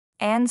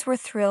Fans were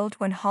thrilled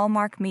when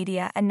Hallmark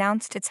Media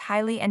announced its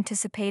highly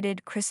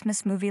anticipated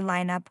Christmas movie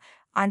lineup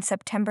on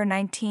September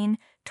 19,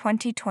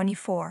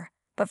 2024.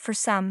 But for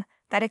some,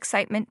 that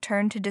excitement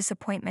turned to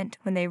disappointment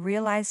when they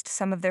realized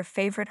some of their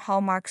favorite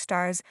Hallmark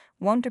stars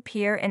won't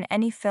appear in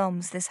any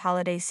films this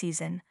holiday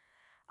season.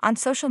 On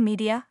social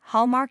media,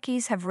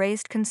 Hallmarkies have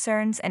raised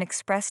concerns and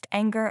expressed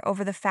anger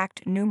over the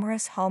fact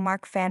numerous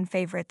Hallmark fan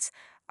favorites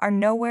are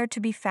nowhere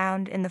to be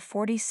found in the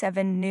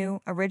 47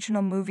 new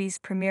original movies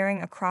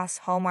premiering across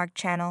Hallmark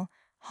Channel,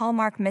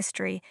 Hallmark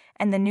Mystery,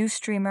 and the new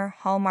streamer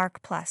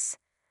Hallmark Plus.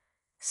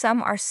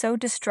 Some are so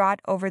distraught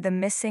over the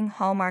missing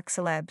Hallmark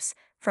celebs,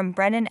 from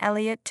Brennan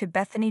Elliott to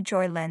Bethany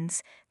Joy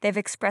Lenz, they've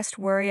expressed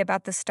worry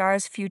about the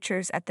stars'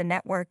 futures at the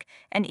network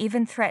and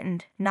even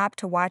threatened not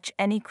to watch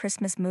any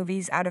Christmas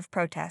movies out of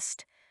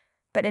protest.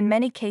 But in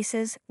many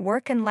cases,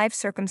 work and life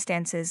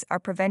circumstances are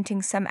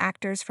preventing some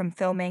actors from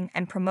filming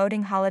and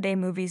promoting holiday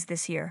movies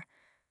this year.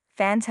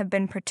 Fans have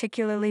been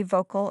particularly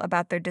vocal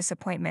about their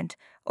disappointment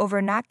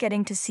over not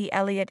getting to see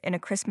Elliott in a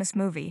Christmas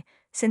movie,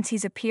 since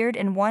he's appeared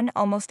in one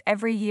almost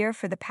every year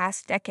for the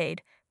past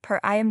decade, per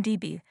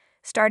IMDb,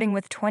 starting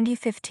with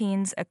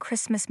 2015's A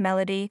Christmas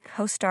Melody,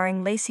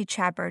 co-starring Lacey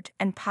Chabert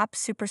and pop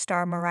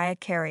superstar Mariah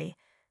Carey.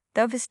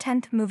 Though his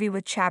 10th movie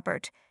with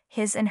Chabert,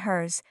 His and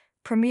Hers,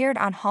 premiered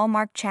on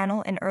Hallmark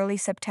Channel in early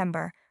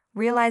September,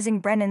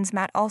 realizing Brennan's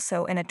Matt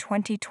also in a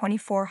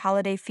 2024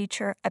 holiday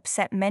feature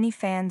upset many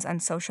fans on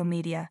social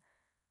media.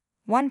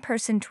 One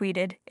person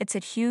tweeted, "It's a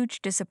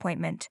huge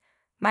disappointment.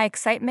 My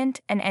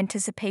excitement and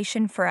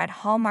anticipation for at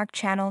Hallmark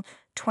Channel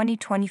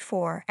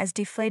 2024 has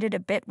deflated a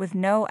bit with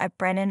no at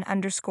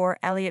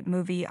Brennan_Elliott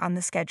movie on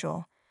the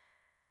schedule.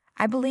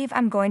 I believe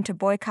I'm going to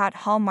boycott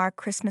Hallmark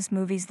Christmas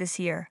movies this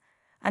year,"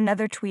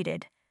 another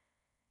tweeted.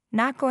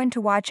 "Not going to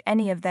watch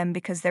any of them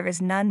because there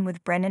is none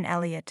with Brennan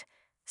Elliott."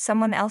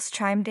 Someone else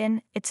chimed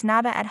in, "It's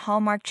not a at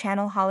Hallmark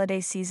Channel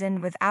holiday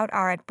season without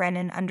our at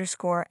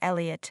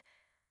Brennan_Elliott.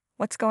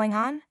 What's going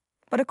on?"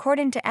 But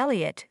according to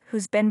Elliott,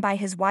 who's been by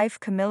his wife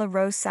Camilla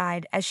Rowe's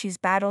side as she's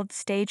battled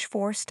stage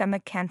 4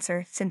 stomach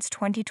cancer since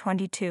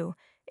 2022,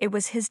 it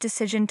was his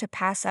decision to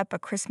pass up a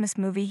Christmas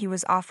movie he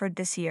was offered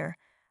this year,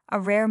 a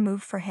rare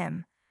move for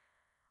him.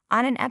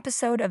 On an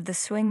episode of the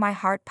Swing My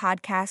Heart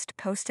podcast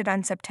posted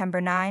on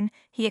September 9,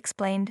 he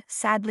explained,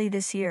 "Sadly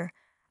this year,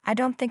 I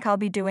don't think I'll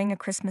be doing a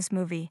Christmas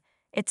movie.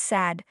 It's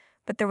sad,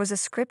 but there was a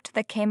script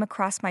that came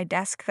across my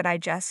desk that I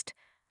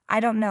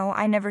don't know,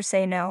 I never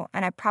say no,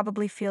 and I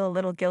probably feel a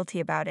little guilty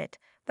about it,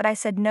 but I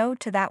said no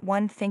to that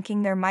one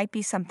thinking there might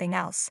be something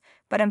else,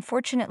 but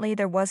unfortunately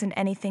there wasn't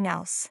anything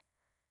else.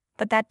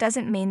 But that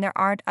doesn't mean there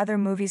aren't other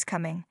movies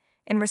coming."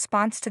 In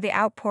response to the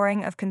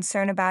outpouring of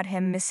concern about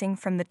him missing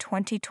from the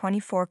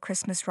 2024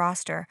 Christmas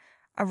roster,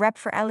 a rep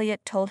for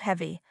Elliott told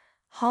Heavy,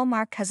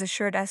 "Hallmark has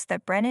assured us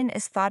that Brennan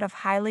is thought of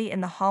highly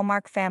in the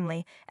Hallmark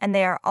family and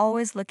they are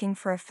always looking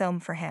for a film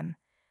for him."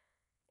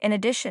 In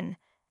addition,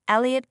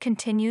 Elliott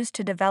continues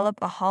to develop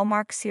a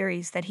Hallmark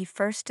series that he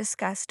first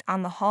discussed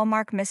on the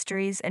Hallmark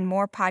Mysteries and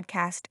More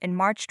podcast in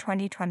March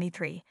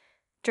 2023.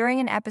 During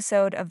an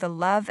episode of the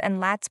Love and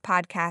Lats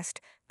podcast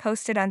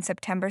posted on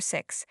September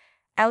 6,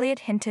 Elliott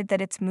hinted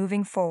that it's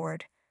moving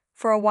forward.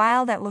 "For a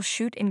while that will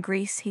shoot in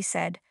Greece," he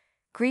said.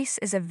 "Greece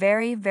is a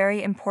very,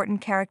 very important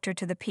character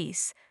to the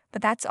piece,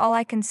 but that's all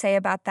I can say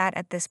about that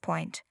at this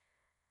point."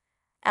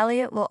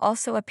 Elliott will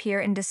also appear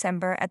in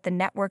December at the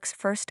network's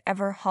first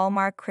ever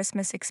Hallmark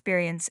Christmas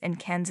experience in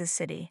Kansas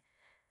City.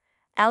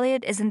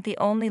 Elliott isn't the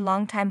only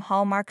longtime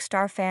Hallmark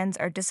star fans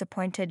are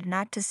disappointed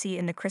not to see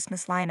in the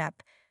Christmas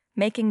lineup.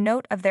 Making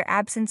note of their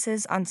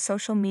absences on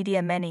social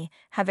media, many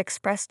have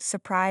expressed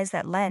surprise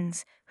that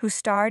Lenz, who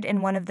starred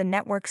in one of the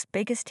network's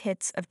biggest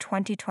hits of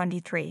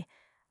 2023,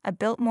 A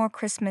Biltmore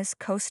Christmas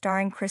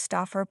co-starring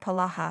Christopher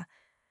Palaha,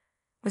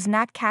 was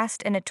not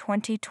cast in a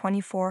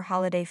 2024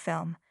 holiday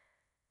film.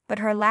 But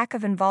her lack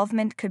of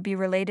involvement could be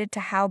related to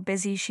how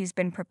busy she's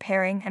been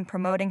preparing and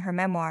promoting her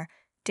memoir,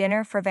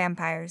 Dinner for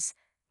Vampires,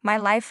 My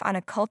Life on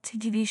a Cult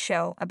TV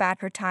show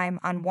about her time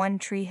on One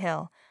Tree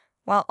Hill,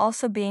 while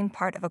also being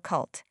part of a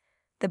cult.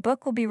 The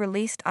book will be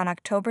released on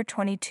October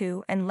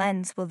 22 and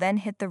Lenz will then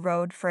hit the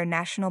road for a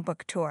national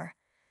book tour.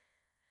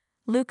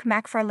 Luke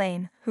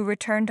McFarlane, who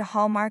returned to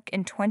Hallmark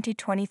in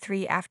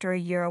 2023 after a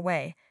year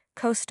away,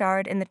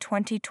 co-starred in the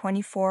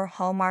 2024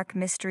 Hallmark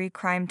mystery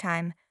crime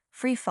time,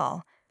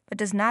 Freefall, but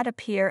does not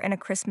appear in a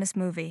Christmas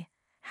movie.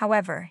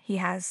 However, he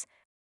has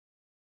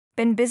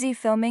been busy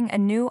filming a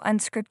new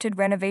unscripted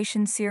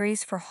renovation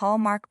series for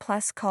Hallmark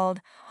Plus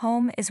called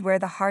Home is Where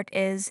the Heart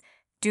Is,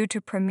 due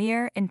to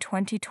premiere in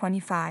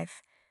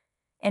 2025.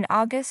 In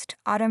August,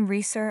 Autumn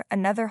Reeser,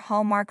 another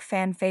Hallmark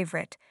fan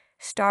favorite,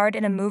 starred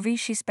in a movie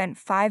she spent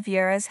 5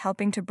 years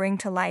helping to bring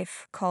to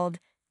life called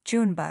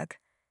Junebug.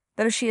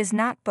 Though she is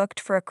not booked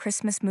for a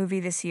Christmas movie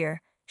this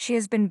year, she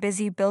has been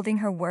busy building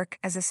her work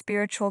as a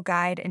spiritual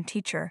guide and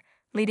teacher,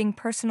 leading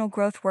personal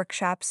growth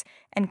workshops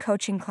and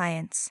coaching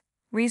clients.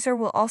 Reeser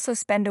will also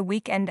spend a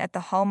weekend at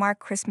the Hallmark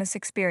Christmas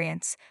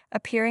Experience,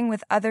 appearing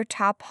with other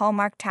top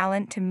Hallmark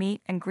talent to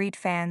meet and greet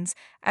fans,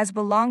 as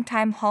will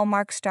longtime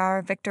Hallmark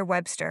star Victor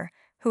Webster,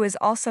 who is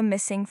also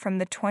missing from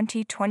the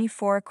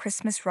 2024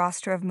 Christmas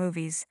roster of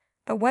movies.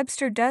 But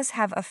Webster does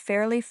have a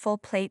fairly full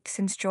plate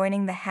since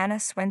joining the Hannah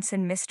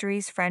Swenson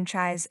Mysteries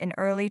franchise in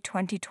early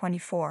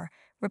 2024,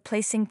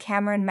 replacing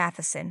Cameron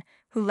Matheson,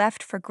 who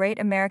left for Great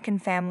American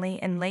Family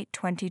in late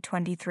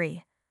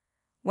 2023.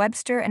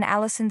 Webster and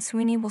Alison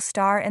Sweeney will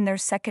star in their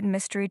second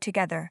mystery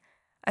together,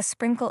 A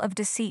Sprinkle of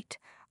Deceit,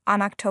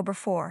 on October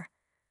 4.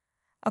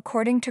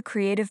 According to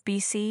Creative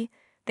BC,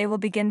 they will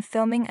begin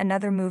filming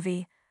another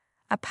movie,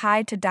 A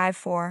Pie to Die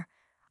For,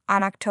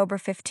 on October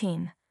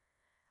 15.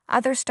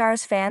 Other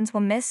stars fans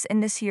will miss in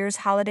this year's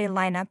holiday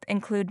lineup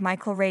include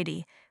Michael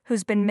Rady,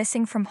 who's been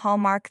missing from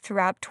Hallmark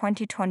throughout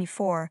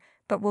 2024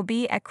 but will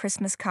be at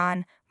Christmas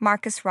Con,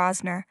 Marcus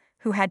Rosner,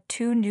 who had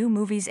 2 new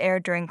movies air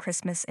during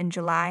Christmas in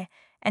July,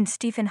 and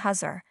Stephen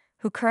Huzzer,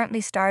 who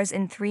currently stars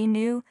in 3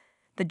 new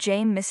The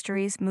Jane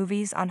Mysteries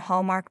movies on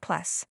Hallmark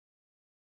Plus.